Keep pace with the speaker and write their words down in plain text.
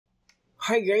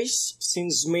Hi guys,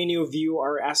 since many of you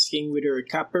are asking whether a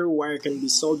copper wire can be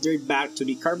soldered back to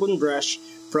the carbon brush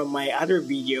from my other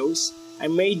videos, I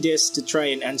made this to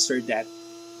try and answer that.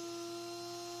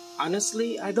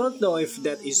 Honestly, I don't know if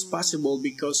that is possible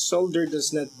because solder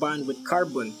does not bond with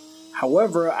carbon.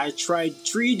 However, I tried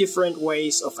 3 different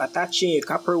ways of attaching a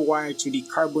copper wire to the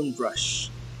carbon brush.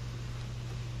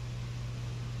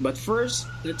 But first,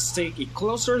 let's take a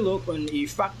closer look on a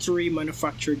factory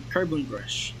manufactured carbon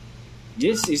brush.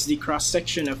 This is the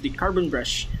cross-section of the carbon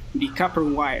brush with the copper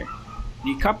wire.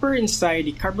 The copper inside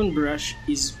the carbon brush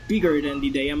is bigger than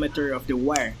the diameter of the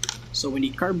wire, so when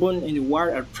the carbon and the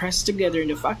wire are pressed together in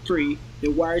the factory, the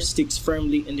wire sticks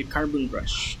firmly in the carbon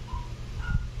brush.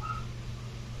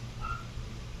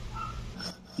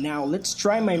 Now let's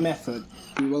try my method.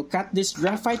 We will cut this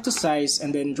graphite to size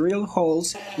and then drill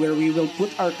holes where we will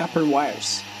put our copper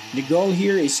wires. The goal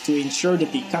here is to ensure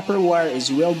that the copper wire is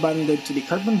well bonded to the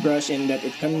carbon brush and that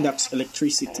it conducts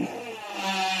electricity.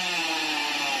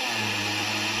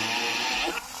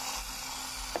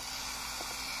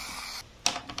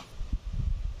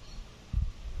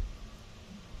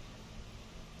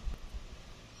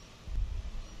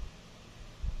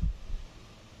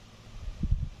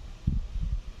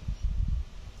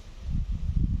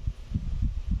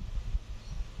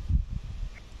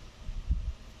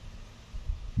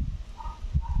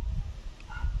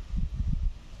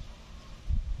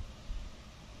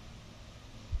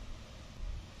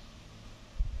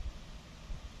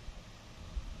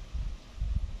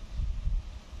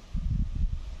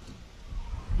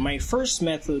 My first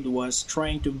method was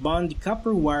trying to bond the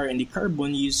copper wire and the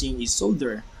carbon using a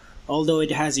solder. Although it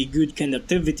has a good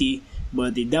conductivity,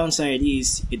 but the downside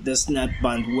is it does not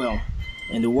bond well,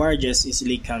 and the wire just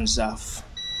easily comes off.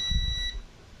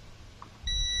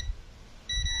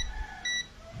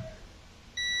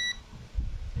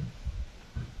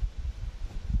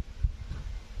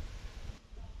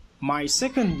 My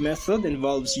second method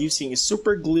involves using a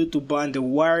super glue to bond the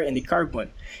wire and the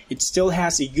carbon. It still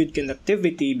has a good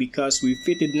conductivity because we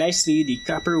fitted nicely the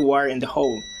copper wire in the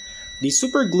hole. The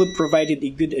super glue provided a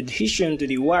good adhesion to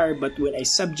the wire, but when I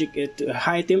subject it to a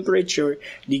high temperature,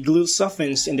 the glue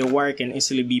softens and the wire can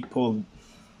easily be pulled.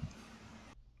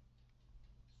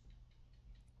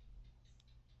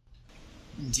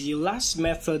 The last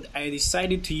method, I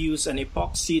decided to use an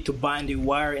epoxy to bind the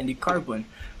wire and the carbon.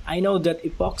 I know that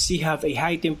epoxy have a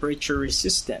high temperature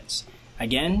resistance.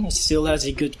 Again, it still has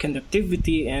a good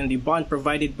conductivity and the bond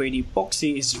provided by the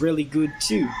epoxy is really good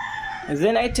too. And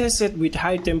then I tested with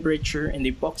high temperature and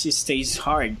the epoxy stays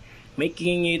hard,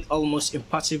 making it almost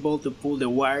impossible to pull the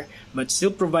wire but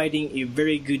still providing a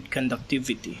very good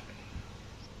conductivity.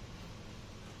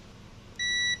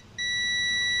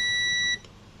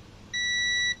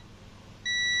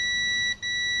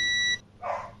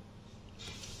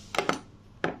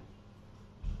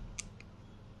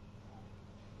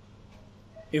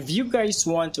 If you guys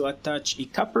want to attach a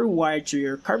copper wire to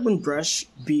your carbon brush,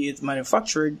 be it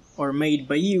manufactured or made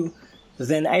by you,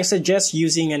 then I suggest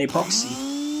using an epoxy.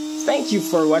 Thank you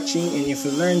for watching, and if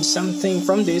you learned something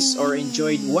from this or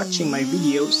enjoyed watching my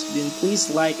videos, then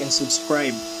please like and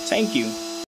subscribe. Thank you.